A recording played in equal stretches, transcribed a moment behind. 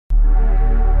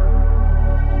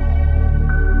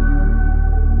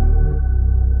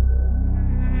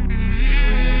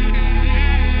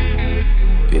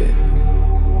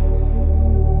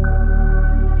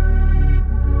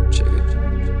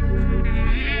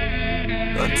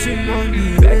Back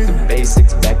to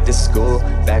basics, back to school,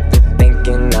 back to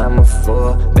thinking I'm a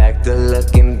fool, back to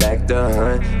looking, back to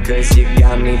hunt, cause you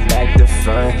got me back to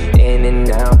front, in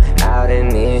and out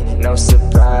and in, no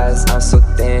surprise, I'm so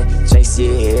thin, chase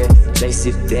you here, chase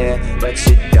you there, but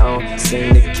you don't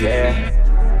seem to care.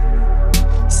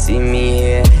 See me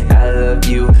here, I love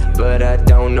you, but I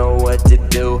don't know what to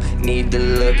do. Need to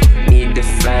look, need to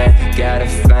find, gotta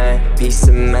find peace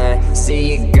of mind.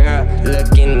 See a girl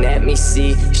looking at me,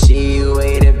 see she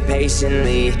waited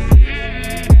patiently.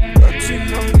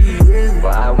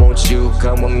 Why won't you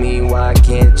come with me? Why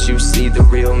can't you see the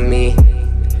real me?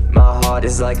 My heart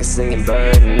is like a singing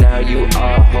bird, and now you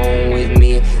are home with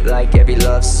me. Like every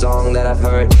love song that I've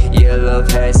heard, your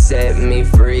love has set me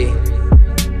free.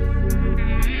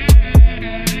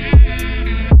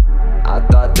 I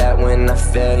thought that when I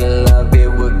fell in love it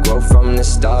would grow from the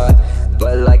start,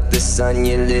 but like the sun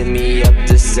you lit me up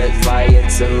to set fire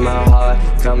to my heart.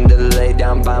 Come to lay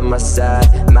down by my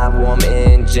side, my warm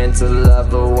and gentle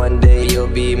lover. One day you'll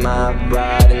be my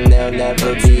bride and there'll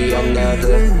never be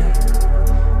another.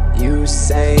 You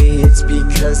say it's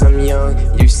because I'm young,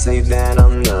 you say that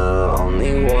I'm the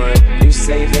only one, you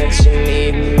say that you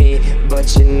need me,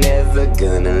 but you're never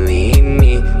gonna leave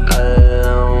me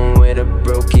alone with a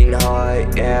broken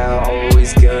heart. Yeah,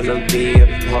 always gonna be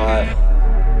apart.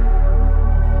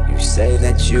 You say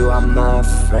that you are my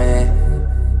friend,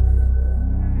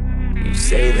 you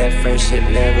say that friendship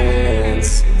never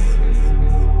ends,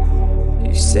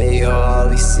 you say you'll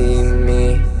always see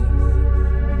me,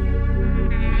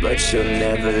 but you'll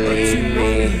never leave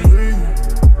me.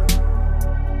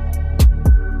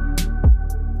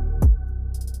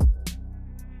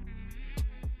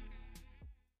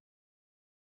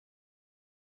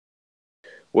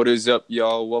 What is up,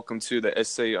 y'all? Welcome to the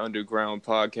SA Underground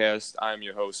podcast. I'm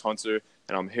your host, Hunter,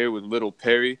 and I'm here with Little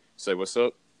Perry. Say what's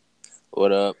up.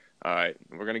 What up? All right,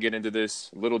 we're going to get into this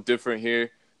a little different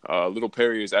here. Little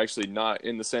Perry is actually not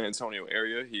in the San Antonio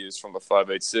area. He is from the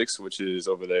 586, which is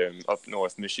over there in up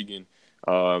north Michigan.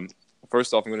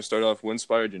 First off, I'm going to start off. What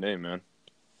inspired your name, man?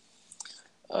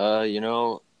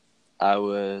 I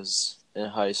was in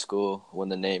high school when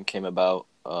the name came about.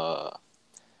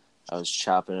 I was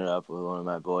chopping it up with one of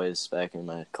my boys back in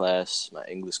my class, my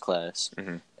English class,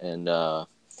 and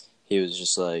he was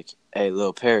just like, "Hey,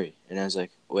 Lil Perry," and I was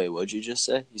like, "Wait, what'd you just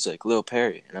say?" He's like, "Lil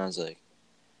Perry," and I was like,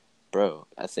 "Bro,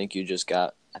 I think you just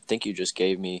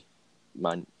gave me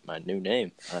my new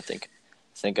name. I think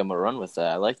I'm gonna run with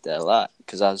that. I like that a lot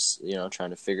because I was, trying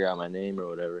to figure out my name or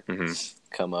whatever,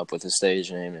 come up with a stage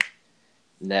name,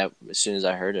 and that as soon as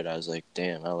I heard it, I was like,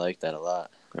 damn, I like that a lot."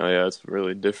 Oh yeah, it's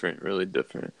really different, really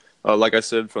different. Like I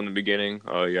said from the beginning,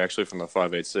 you're actually from the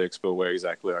 586, but where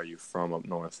exactly are you from up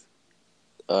north?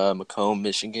 Macomb,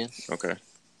 Michigan. Okay.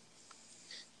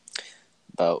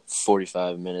 About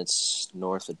 45 minutes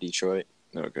north of Detroit.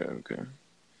 Okay.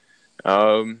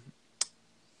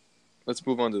 Let's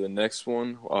move on to the next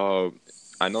one.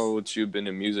 I know that you've been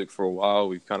in music for a while.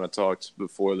 We've kind of talked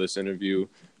before this interview.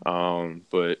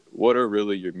 But what are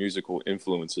really your musical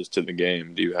influences to the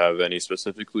game? Do you have any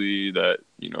specifically that,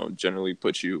 generally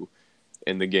put you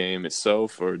in the game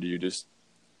itself, or do you just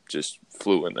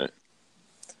flew in it?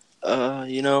 I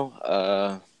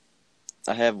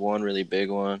have one really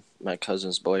big one. My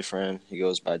cousin's boyfriend. He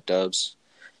goes by Dubs.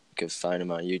 You can find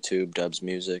him on YouTube, Dubs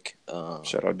Music.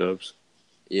 Shout out Dubs.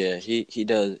 Yeah, he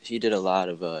did a lot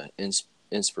of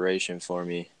inspiration for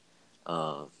me.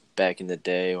 Back in the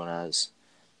day when I was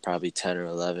probably 10 or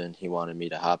 11, he wanted me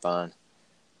to hop on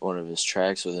one of his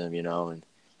tracks with him, and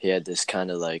he had this kind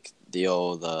of like the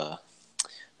old,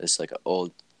 this like an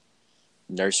old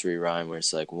nursery rhyme where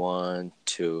it's like 1,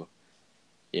 2,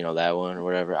 that one or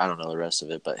whatever. I don't know the rest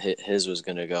of it, but his was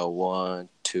going to go 1,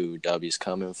 2, W's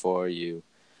coming for you.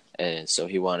 And so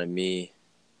he wanted me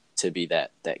to be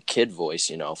that kid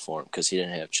voice, for him, because he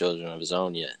didn't have children of his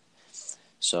own yet.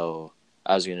 So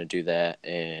I was going to do that,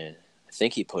 and I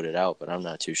think he put it out, but I'm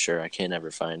not too sure. I can't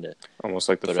ever find it. Almost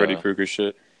like the Freddy Krueger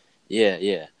shit.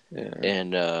 Yeah.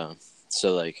 And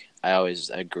so like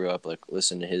I grew up like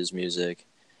listening to his music.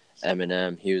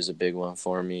 Eminem, he was a big one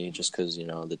for me just because,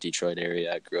 the Detroit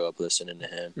area, I grew up listening to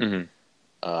him.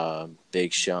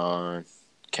 Big Sean,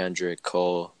 Kendrick,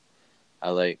 Cole.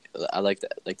 I like that,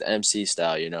 like the MC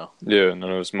style, Yeah, none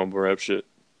of this mumble rap shit.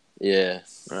 Yeah.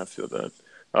 I feel that.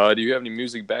 Do you have any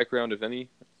music background, if any?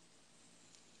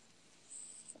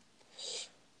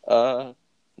 No,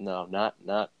 not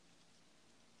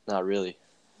really.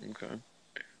 Okay.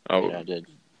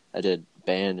 I did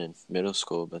band in middle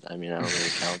school, but I don't really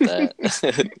count that.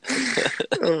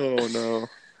 Oh no.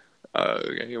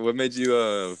 Okay. What made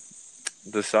you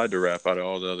decide to rap out of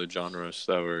all the other genres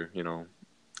that were,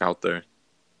 out there?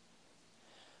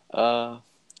 Uh,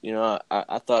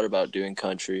 I thought about doing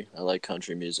country. I like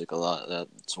country music a lot.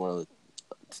 That's one of the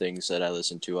things that I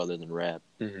listen to other than rap.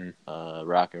 Mm-hmm.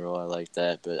 Rock and roll, I like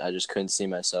that, but I just couldn't see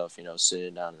myself,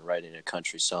 sitting down and writing a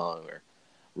country song or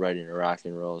writing a rock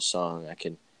and roll song.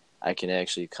 I can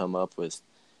actually come up with,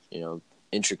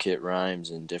 intricate rhymes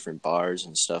and different bars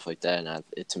and stuff like that.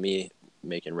 And to me,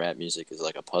 making rap music is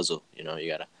like a puzzle.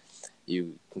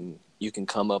 You can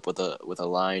come up with a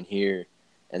line here,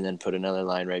 and then put another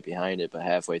line right behind it. But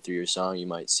halfway through your song, you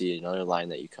might see another line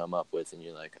that you come up with, and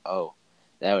you're like, oh,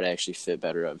 that would actually fit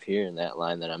better up here, and that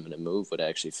line that I'm going to move would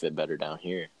actually fit better down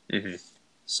here. Mm-hmm.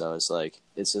 So it's like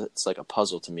it's like a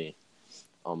puzzle to me,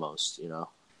 almost.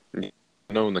 I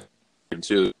know in the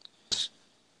too,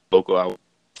 local out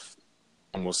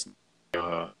almost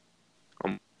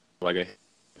I'm like a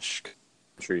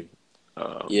country.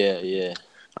 Yeah.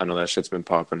 I know that shit's been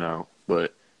popping out,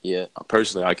 but Yeah.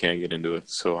 personally, I can't get into it.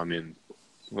 So I mean,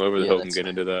 whoever the Yeah, hell can get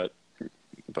into that,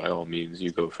 by all means,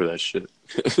 you go for that shit.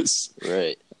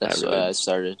 Right. That's why I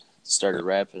started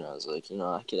rapping. I was like,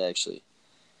 I could actually.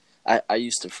 I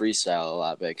used to freestyle a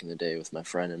lot back in the day with my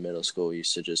friend in middle school. We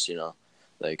used to just,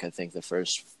 like I think the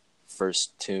first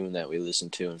tune that we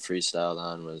listened to and freestyled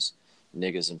on was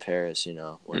 "Niggas in Paris."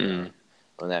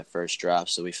 When that first dropped.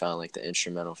 So we found like the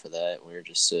instrumental for that. We were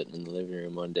just sitting in the living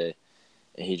room one day,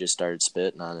 and he just started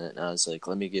spitting on it, and I was like,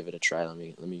 "Let me give it a try. Let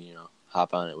me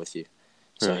hop on it with you."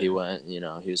 So he went, he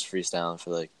was freestyling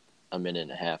for like a minute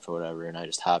and a half or whatever, and I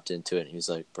just hopped into it, and he was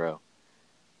like, "Bro,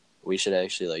 we should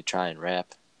actually like try and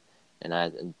rap." And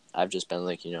I've just been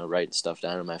like, writing stuff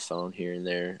down on my phone here and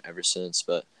there ever since,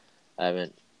 but I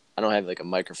don't have like a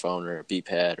microphone or a beat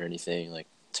pad or anything like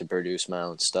to produce my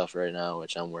own stuff right now,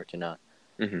 which I'm working on.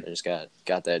 Mm-hmm. I just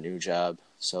got that new job,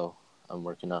 so I'm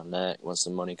working on that. Once the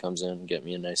money comes in, get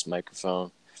me a nice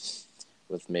microphone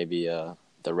with maybe the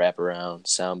wraparound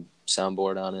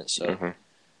soundboard on it, so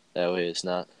that way it's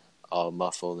not all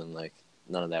muffled and like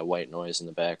none of that white noise in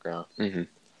the background. Mm-hmm.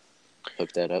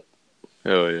 Hook that up.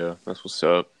 Hell yeah, that's what's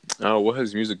up. What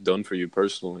has music done for you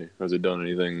personally? Has it done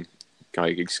anything,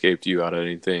 like escaped you out of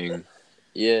anything?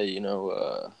 Yeah,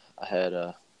 I had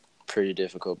a pretty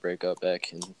difficult breakup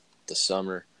back in the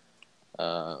summer,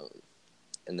 and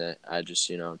then I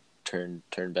just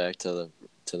turned back to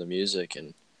the music,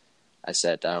 and I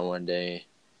sat down one day,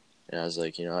 and I was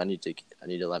like, I need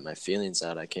to let my feelings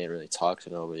out. I can't really talk to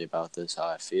nobody about this, how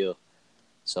I feel,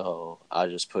 so I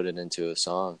just put it into a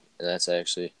song, and that's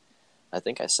actually. I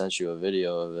think I sent you a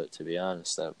video of it, to be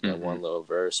honest. That one little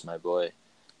verse, my boy,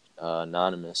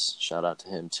 Anonymous, shout out to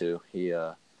him too. He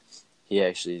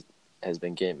actually has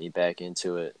been getting me back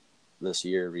into it this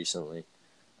year recently.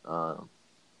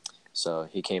 So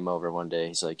he came over one day.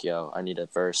 He's like, "Yo, I need a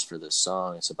verse for this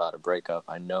song. It's about a breakup.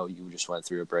 I know you just went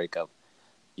through a breakup.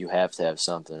 You have to have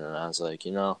something." And I was like,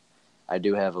 I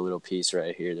do have a little piece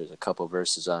right here. There's a couple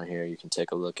verses on here. You can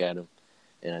take a look at them.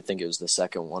 And I think it was the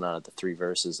second one out of the 3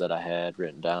 verses that I had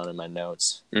written down in my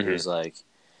notes. Mm-hmm. He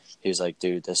was like,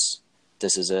 "Dude, this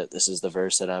is it. This is the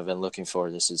verse that I've been looking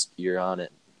for. You're on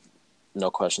it. No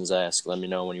questions asked. Let me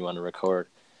know when you want to record."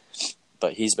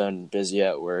 But he's been busy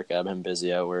at work. I've been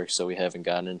busy at work, so we haven't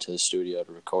gotten into the studio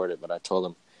to record it. But I told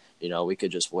him, we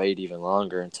could just wait even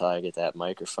longer until I get that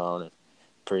microphone and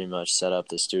pretty much set up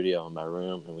the studio in my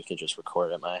room, and we could just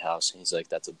record at my house. And he's like,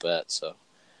 "That's a bet." So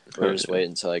we're just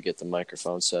waiting until I get the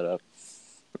microphone set up.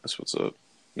 That's what's up.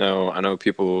 Now, I know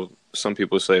some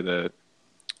people say that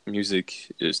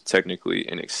music is technically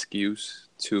an excuse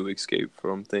to escape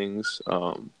from things.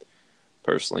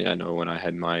 Personally, I know when I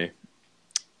had my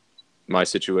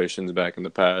situations back in the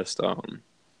past,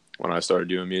 when I started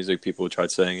doing music, people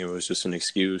tried saying it was just an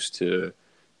excuse to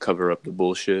cover up the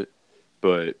bullshit.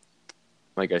 But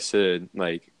like I said,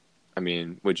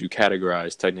 would you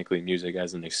categorize technically music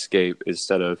as an escape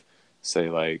instead of, say,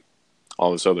 like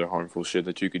all this other harmful shit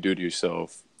that you could do to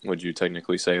yourself? Would you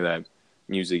technically say that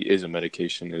music is a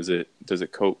medication? Does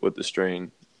it cope with the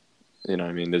strain?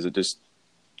 Does it just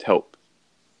help?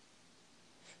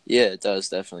 Yeah, it does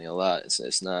definitely a lot.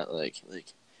 It's not like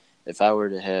if I were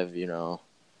to have,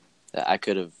 I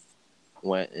could have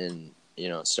went and,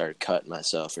 started cutting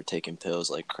myself or taking pills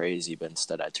like crazy, but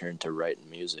instead I turned to writing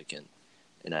music and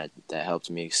that helped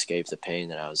me escape the pain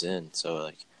that I was in. So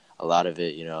like a lot of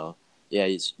it,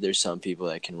 there's some people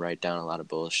that can write down a lot of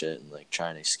bullshit and like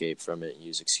try and escape from it and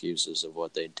use excuses of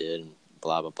what they did and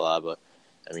blah, blah, blah. But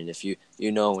I mean, if you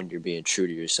when you're being true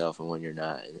to yourself and when you're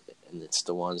not, and it's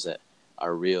the ones that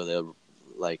are real, they'll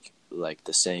like like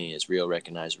the saying is real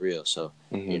recognize real. So,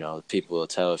 Mm-hmm. you know, people will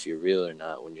tell if you're real or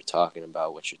not when you're talking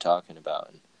about what you're talking about.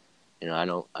 And, you know,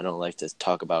 I don't like to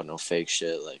talk about no fake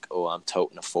shit like, oh, I'm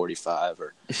toting a 45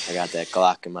 or I got that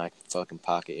Glock in my fucking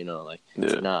pocket, you know, like,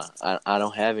 Yeah. nah, I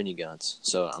don't have any guns.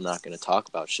 So I'm not going to talk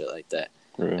about shit like that.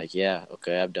 Right. Like, yeah,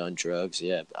 okay, I've done drugs.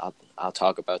 Yeah, I'll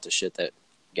talk about the shit that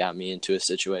got me into a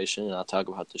situation, and I'll talk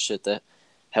about the shit that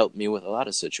helped me with a lot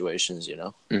of situations, you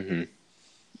know? Mm-hmm.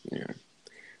 Yeah.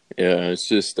 Yeah, it's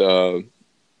just, I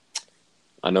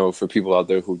know for people out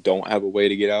there who don't have a way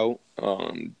to get out,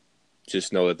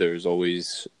 just know that there's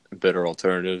always better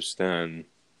alternatives than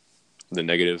the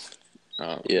negative.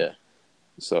 Yeah.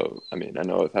 So, I mean, I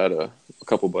know I've had a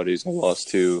couple buddies I lost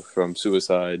to from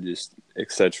suicide, just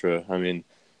etc. I mean,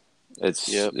 it's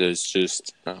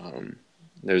just,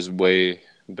 there's way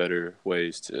better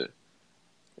ways to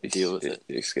Deal with it.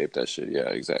 escape that shit. Yeah,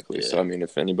 exactly. Yeah. So, I mean,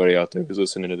 if anybody out there who's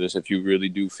listening to this, if you really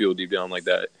do feel deep down like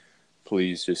that,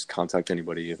 please just contact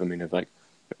anybody. If like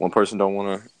if one person don't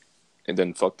want to, and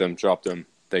then fuck them, drop them.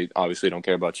 They obviously don't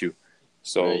care about you.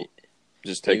 So Right.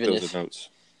 just take Even those if- as notes.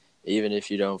 Even if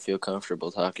you don't feel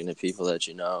comfortable talking to people that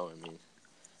you know, I mean,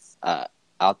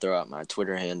 I'll throw out my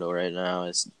Twitter handle right now.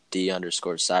 It's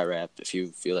D_Cyrap. If you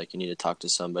feel like you need to talk to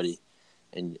somebody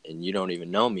and you don't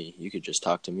even know me, you could just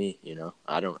talk to me, you know.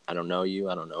 I don't know you.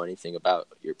 I don't know anything about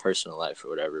your personal life or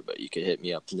whatever, but you could hit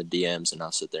me up in the DMs and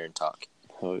I'll sit there and talk.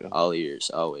 Hell yeah. All ears,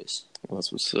 always. Well,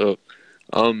 that's what's up.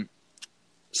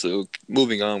 So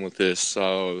moving on with this,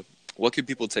 what can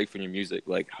people take from your music?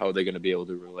 Like, how are they going to be able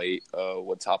to relate?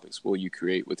 What topics will you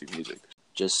create with your music?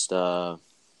 Just, you know,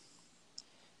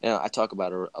 I talk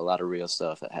about a lot of real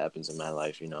stuff that happens in my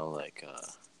life, you know, like,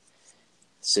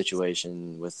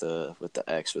 situation with the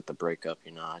ex, with the breakup,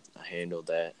 you know, I handled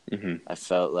that. Mm-hmm. I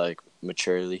felt like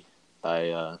maturely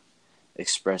by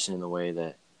expressing the way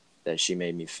that she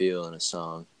made me feel in a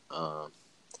song.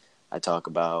 I talk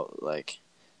about like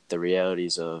the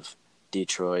realities of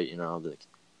Detroit, you know,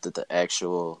 the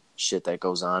actual shit that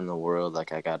goes on in the world.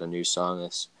 Like I got a new song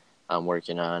that I'm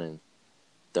working on, and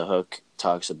the hook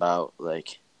talks about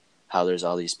like how there's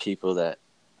all these people that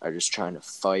are just trying to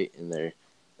fight, and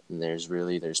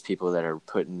there's people that are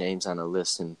putting names on a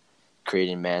list and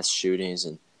creating mass shootings,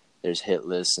 and there's hit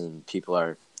lists, and people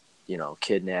are, you know,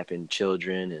 kidnapping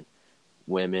children and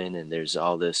women, and there's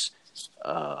all this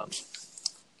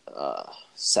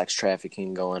sex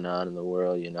trafficking going on in the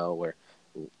world, you know, where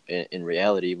in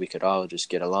reality we could all just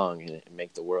get along and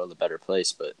make the world a better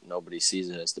place, but nobody sees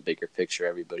it as the bigger picture.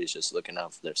 Everybody's just looking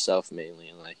out for themselves mainly,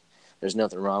 and like there's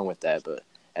nothing wrong with that, but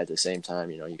at the same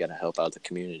time, you know, you got to help out the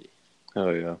community.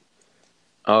 Oh yeah.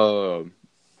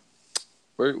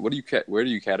 Where do you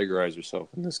categorize yourself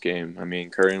in this game? I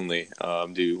mean, currently,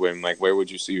 where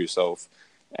would you see yourself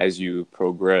as you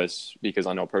progress? Because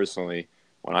I know personally,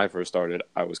 when I first started,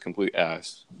 I was complete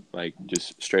ass, like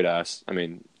just straight ass. I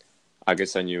mean, I could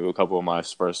send you a couple of my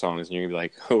first songs, and you're gonna be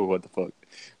like, "Oh, what the fuck?"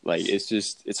 Like,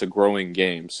 it's a growing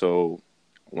game. So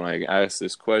when I ask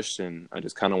this question, I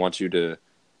just kind of want you to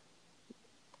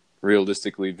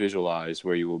realistically visualize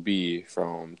where you will be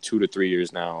from 2 to 3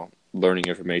 years now, learning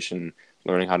information,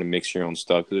 learning how to mix your own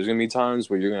stuff. 'Cause there's gonna be times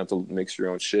where you're gonna have to mix your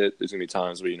own shit. There's gonna be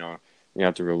times where you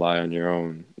have to rely on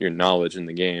your knowledge in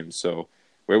the game. So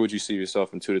where would you see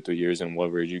yourself in 2 to 3 years, and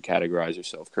what would you categorize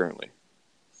yourself currently?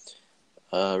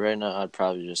 Right now, I'd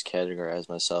probably just categorize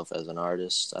myself as an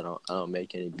artist. I don't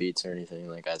make any beats or anything,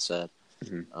 like I said.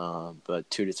 Mm-hmm. But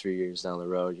 2 to 3 years down the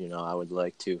road, you know, I would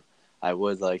like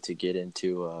to get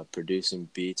into producing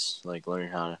beats, like learning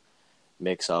how to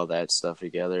mix all that stuff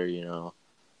together. You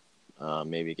know,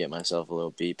 maybe get myself a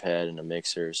little beat pad and a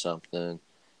mixer or something.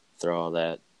 Throw all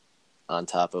that on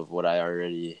top of what I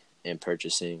already am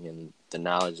purchasing, and the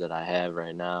knowledge that I have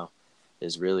right now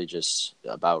is really just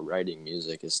about writing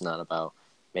music. It's not about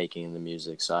making the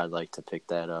music. So I'd like to pick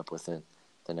that up within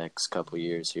the next couple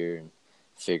years here and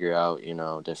figure out, you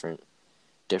know, different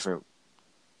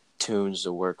tunes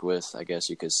to work with, I guess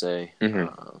you could say.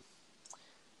 Mm-hmm.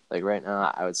 Like right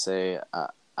now, I would say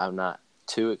I'm not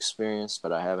too experienced,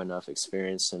 but I have enough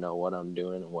experience to know what I'm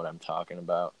doing and what I'm talking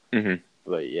about. Mm-hmm.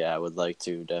 But yeah, I would like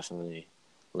to definitely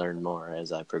learn more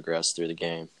as I progress through the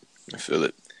game. I feel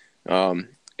it.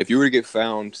 If you were to get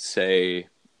found, say,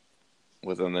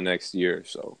 within the next year or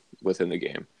so, within the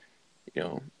game, you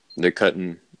know, they're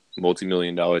cutting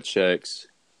multi-million-dollar checks,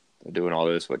 they're doing all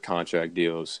this with contract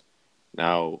deals.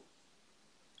 Now,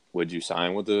 would you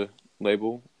sign with the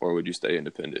label, or would you stay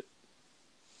independent?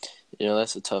 You know,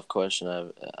 that's a tough question.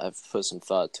 I've put some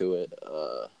thought to it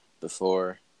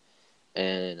before,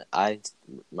 and I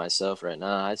myself right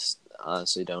now, I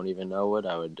honestly don't even know what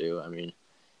I would do. I mean,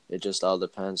 it just all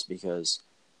depends, because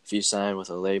if you sign with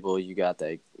a label, you got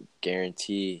that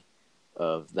guarantee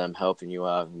of them helping you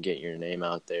out and getting your name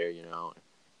out there, you know,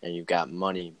 and you've got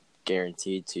money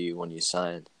guaranteed to you when you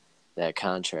sign that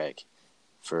contract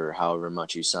for however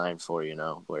much you sign for, you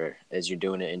know, where as you're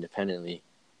doing it independently,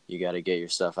 you got to get your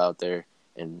stuff out there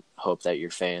and hope that your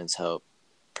fans help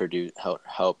produce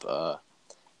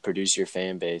your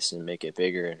fan base and make it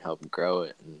bigger and help grow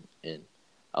it. And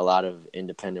a lot of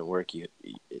independent work,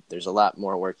 there's a lot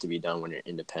more work to be done when you're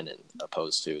independent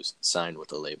opposed to signed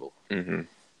with a label. Mm-hmm.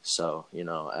 So, you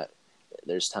know,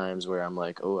 there's times where I'm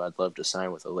like, oh, I'd love to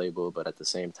sign with a label, but at the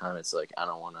same time, it's like I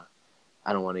don't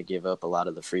want to give up a lot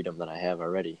of the freedom that I have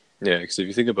already. Yeah, because if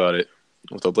you think about it,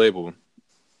 with a label,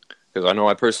 because I know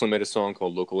I personally made a song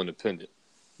called Local Independent.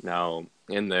 Now,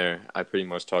 in there, I pretty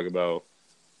much talk about,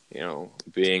 you know,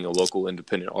 being a local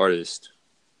independent artist,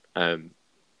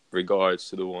 regards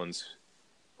to the ones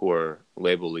who are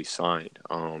labelly signed.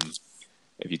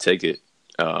 If you take it,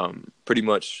 pretty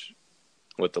much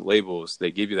with the labels,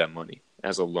 they give you that money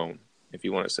as a loan, if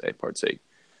you want to say partake.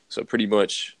 So pretty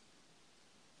much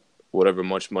whatever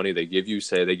much money they give you,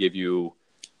 say they give you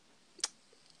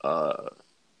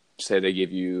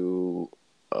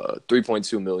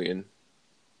 $3.2 million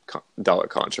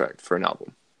contract for an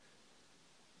album.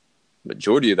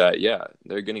 Majority of that, yeah,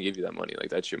 they're going to give you that money. Like,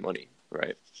 that's your money,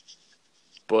 right?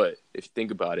 But if you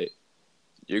think about it,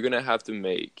 you're going to have to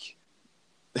make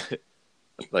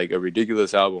like a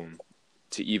ridiculous album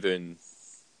to even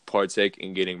partake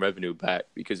in getting revenue back,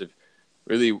 because if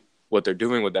really what they're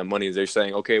doing with that money is they're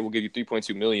saying, okay, we'll give you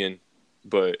 3.2 million,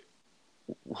 but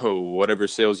whatever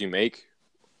sales you make,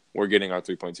 we're getting our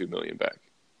 3.2 million back.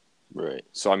 Right.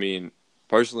 So, I mean,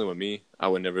 personally with me, I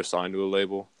would never sign to a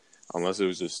label unless it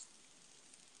was just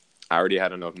I already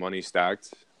had enough money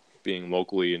stacked being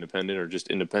locally independent or just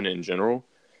independent in general.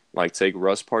 Like, take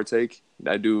Russ Partake.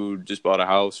 That dude just bought a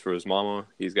house for his mama.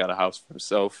 He's got a house for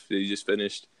himself that he just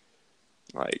finished.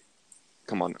 Like,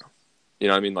 come on now. You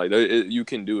know what I mean? Like, you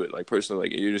can do it. Like, personally,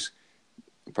 like, you're just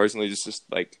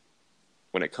like,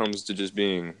 when it comes to just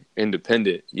being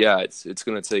independent, yeah, it's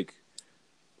going to take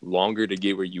longer to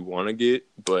get where you want to get.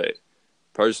 But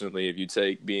personally, if you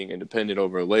take being independent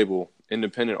over a label,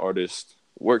 independent artists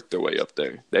worked their way up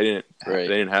there. They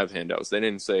didn't have handouts. They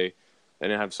didn't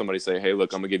have somebody say, hey,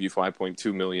 look, I'm going to give you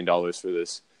 $5.2 million for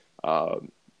this, yada,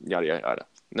 yada, yada.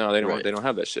 No, they don't. Right. They don't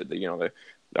have that shit. They're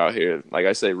out here. Like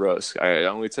I say, Russ, I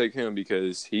only take him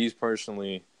because he's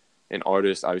personally an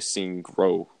artist I've seen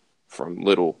grow from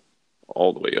little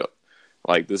all the way up.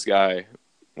 Like, this guy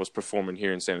was performing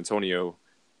here in San Antonio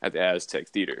at the Aztec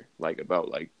Theater,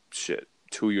 about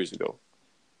 2 years ago.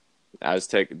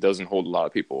 Aztec doesn't hold a lot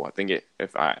of people. I think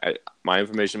my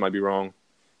information might be wrong.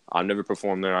 I've never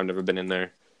performed there. I've never been in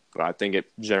there. But I think it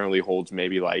generally holds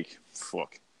maybe I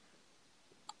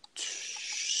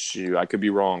could be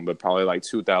wrong, but probably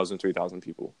 2,000, 3,000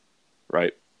 people,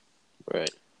 right?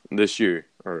 Right. This year,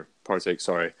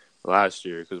 last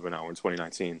year, because we're in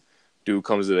 2019, dude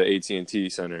comes to the AT&T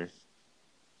Center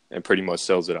and pretty much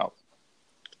sells it out.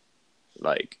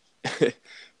 Like,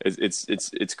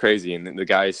 it's crazy, and the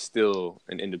guy's still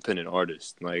an independent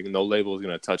artist. Like, no label is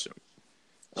gonna touch him.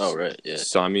 Oh, right, yeah.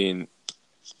 So, I mean,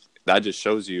 that just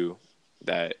shows you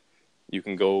that you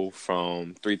can go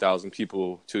from 3,000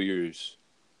 people 2 years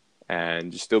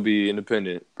and just still be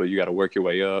independent, but you got to work your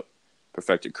way up,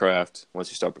 perfect your craft. Once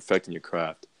you start perfecting your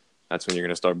craft, that's when you're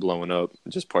going to start blowing up.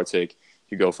 Just partake.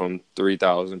 You go from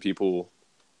 3,000 people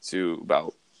to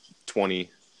about 20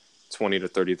 to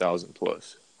 30,000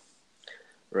 plus.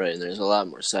 Right, and there's a lot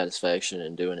more satisfaction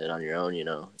in doing it on your own, you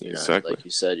know. You're exactly. Not, like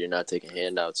you said, you're not taking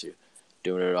handouts. You're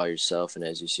doing it all yourself, and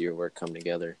as you see your work come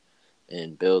together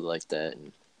and build like that,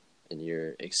 and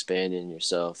you're expanding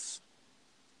yourself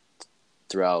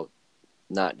throughout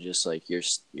not just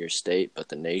your state, but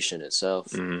the nation itself,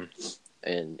 mm-hmm.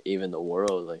 and even the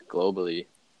world, globally.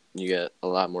 You get a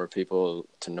lot more people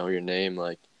to know your name.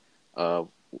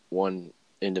 One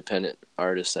independent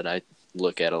artist that I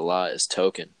look at a lot is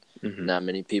Token. Mm-hmm. Not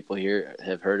many people here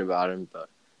have heard about him, but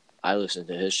I listen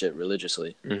to his shit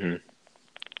religiously. Mm-hmm.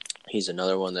 He's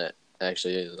another one that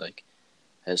actually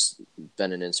has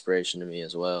been an inspiration to me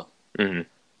as well. Mm-hmm.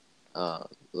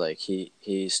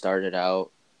 He started out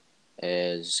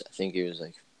as, I think he was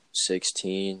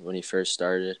 16 when he first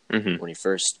started, mm-hmm. when he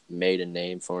first made a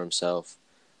name for himself.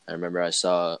 I remember I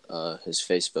saw his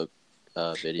Facebook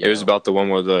video. It was about the one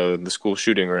with the school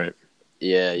shooting, right?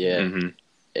 Yeah. Mm-hmm.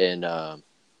 And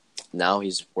now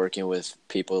he's working with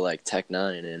people like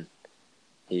Tech-9, and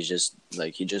he's just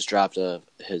he just dropped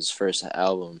his first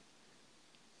album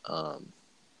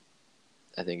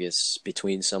I think it's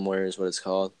Between Somewhere is what it's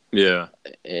called. Yeah.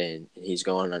 And he's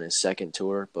going on his second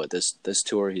tour, but this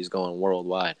tour he's going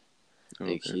worldwide.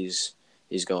 Okay. Like he's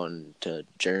going to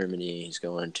Germany. He's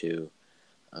going to,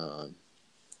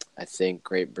 I think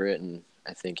Great Britain.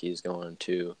 I think he's going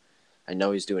to. I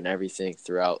know he's doing everything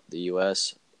throughout the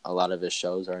U.S. A lot of his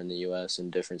shows are in the U.S. in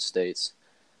different states.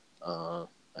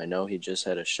 I know he just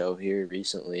had a show here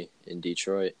recently in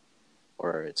Detroit,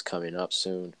 or it's coming up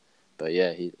soon. But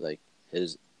yeah, he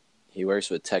works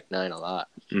with Tech-9 a lot,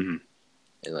 Mm-hmm.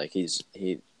 and like he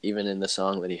even in the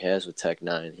song that he has with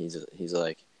Tech-9, he's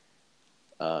like,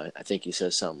 I think he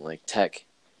says something like, Tech,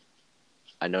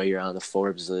 I know you're on the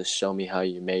Forbes list. Show me how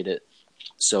you made it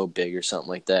so big, or something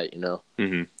like that, you know.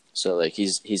 Mm-hmm. So like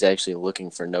he's actually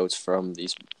looking for notes from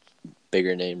these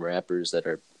bigger name rappers that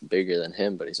are bigger than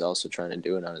him, but he's also trying to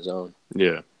do it on his own.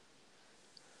 Yeah.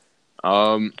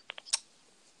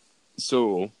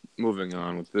 So moving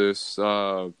on with this,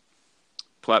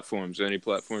 platforms. Any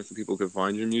platforms where people can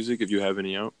find your music if you have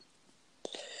any out?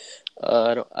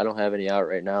 I don't have any out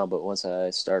right now, but once I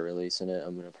start releasing it,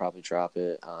 I'm gonna probably drop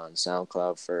it on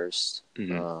SoundCloud first.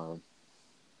 Mm-hmm.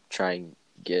 Try and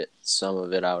get some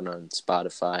of it out on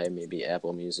Spotify, maybe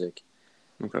Apple Music.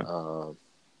 Okay.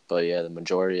 But yeah, the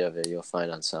majority of it you'll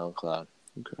find on SoundCloud.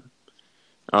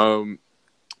 Okay.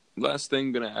 Last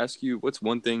thing, gonna ask you, what's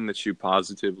one thing that you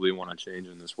positively want to change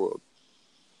in this world?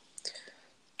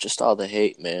 Just all the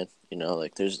hate, man. You know,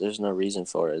 like there's no reason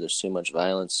for it. There's too much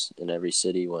violence in every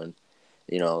city when,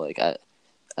 you know, like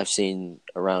I've seen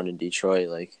around in Detroit,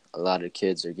 like a lot of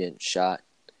kids are getting shot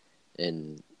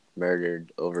and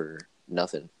murdered over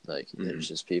nothing. Like there's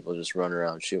just people just running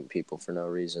around shooting people for no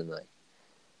reason. Like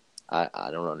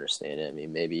I don't understand it. I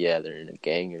mean, maybe yeah, they're in a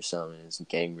gang or something. It's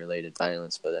gang related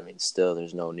violence, but I mean, still,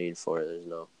 there's no need for it.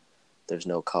 There's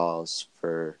no cause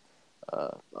for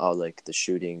all like the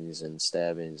shootings and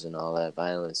stabbings and all that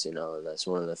violence. You know, and that's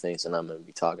one of the things that I'm going to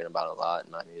be talking about a lot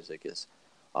in my music is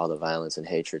all the violence and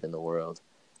hatred in the world,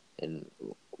 and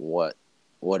what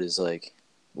is like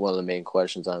one of the main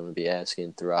questions I'm going to be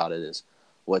asking throughout it is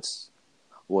what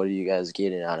are you guys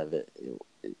getting out of it?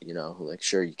 You know, like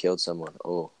sure you killed someone.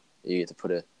 Oh, you get to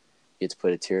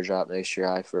put a teardrop next to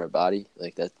your eye for a body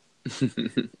like that.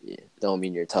 Yeah, don't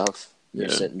mean you're tough. You're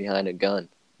sitting behind a gun.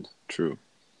 True.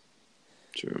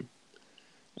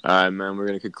 All right, man. We're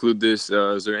gonna conclude this.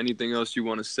 Is there anything else you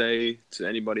want to say to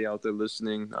anybody out there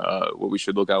listening? What we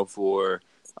should look out for?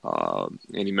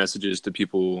 Any messages to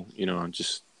people? You know,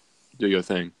 just do your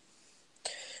thing.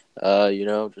 You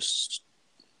know, just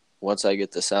once I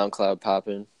get the SoundCloud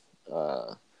popping,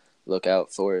 look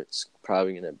out for it. It's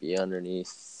probably going to be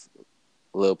underneath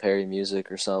Lil Perry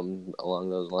music or something along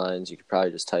those lines. You could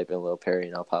probably just type in Lil Perry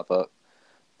and I'll pop up.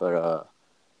 But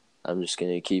I'm just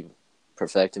going to keep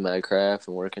perfecting my craft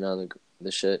and working on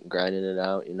the shit and grinding it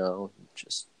out, you know.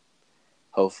 Just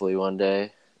hopefully one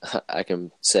day I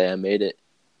can say I made it.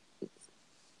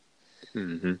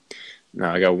 Mm-hmm.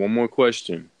 Now, I got one more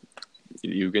question.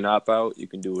 You can opt out. You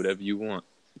can do whatever you want.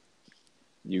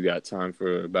 You got time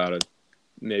for about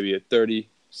maybe a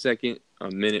 30-second,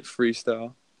 a minute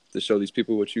freestyle to show these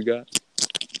people what you got?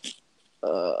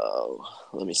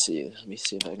 Let me see. Let me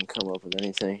see if I can come up with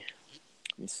anything.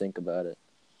 Let me think about it.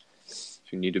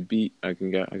 If you need a beat, I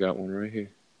got one right here.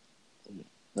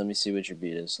 Let me see what your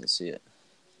beat is. Let's see it.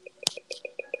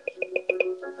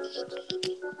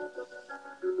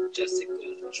 Just a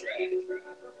good track.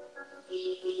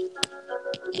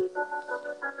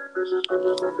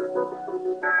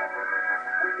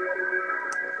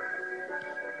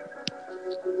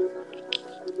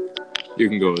 You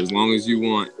can go as long as you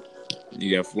want.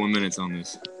 You got 4 minutes on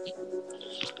this.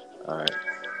 All right.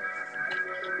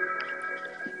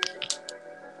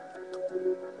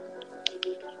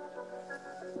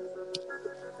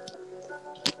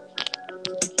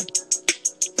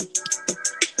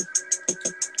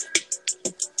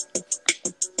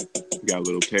 Got a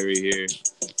Little Perry here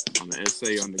on the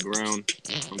essay on the ground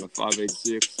on the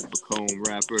 586, a Macomb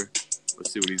rapper.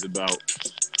 Let's see what he's about.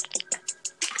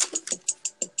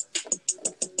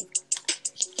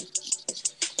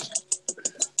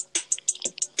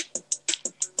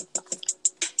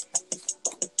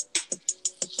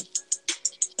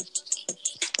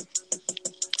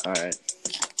 All right.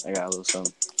 I got a little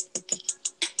something.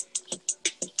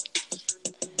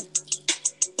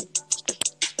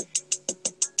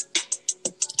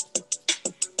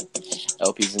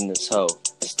 LP's in this hoe.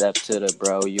 Step to the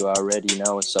bro, you already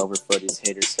know it's over for these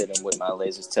haters. Hit them with my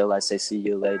lasers till I say see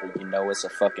you later. You know it's a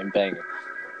fucking banger.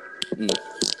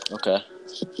 Okay,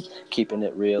 Keeping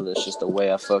it real, it's just the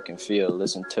way I fucking feel.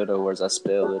 Listen to the words I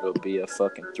spill, it'll be a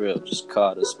fucking thrill. Just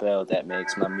caught a spell that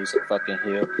makes my music fucking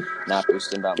heal. Not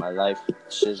boasting about my life,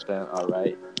 shit's been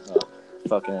alright.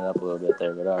 Fucking it up a little bit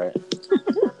there, but alright.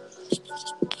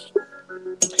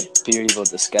 Pure evil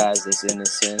disguised as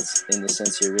innocence.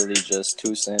 Innocence, you're really just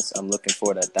 2 cents. I'm looking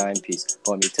for that dime piece.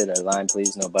 Point me to the line,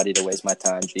 please. Nobody to waste my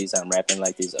time. Jeez, I'm rapping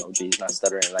like these OGs, not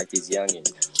stuttering like these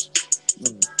youngins.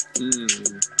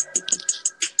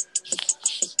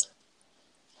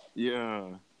 Yeah.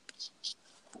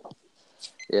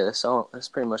 Yeah, that's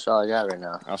pretty much all I got right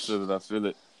now. I feel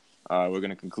it. All right, we're going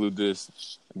to conclude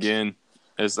this. Again,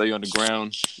 SAE on the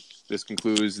ground. This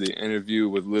concludes the interview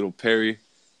with Little Perry.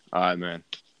 All right, man.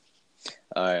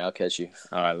 All right, I'll catch you.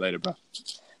 All right, later, bro.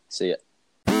 See ya.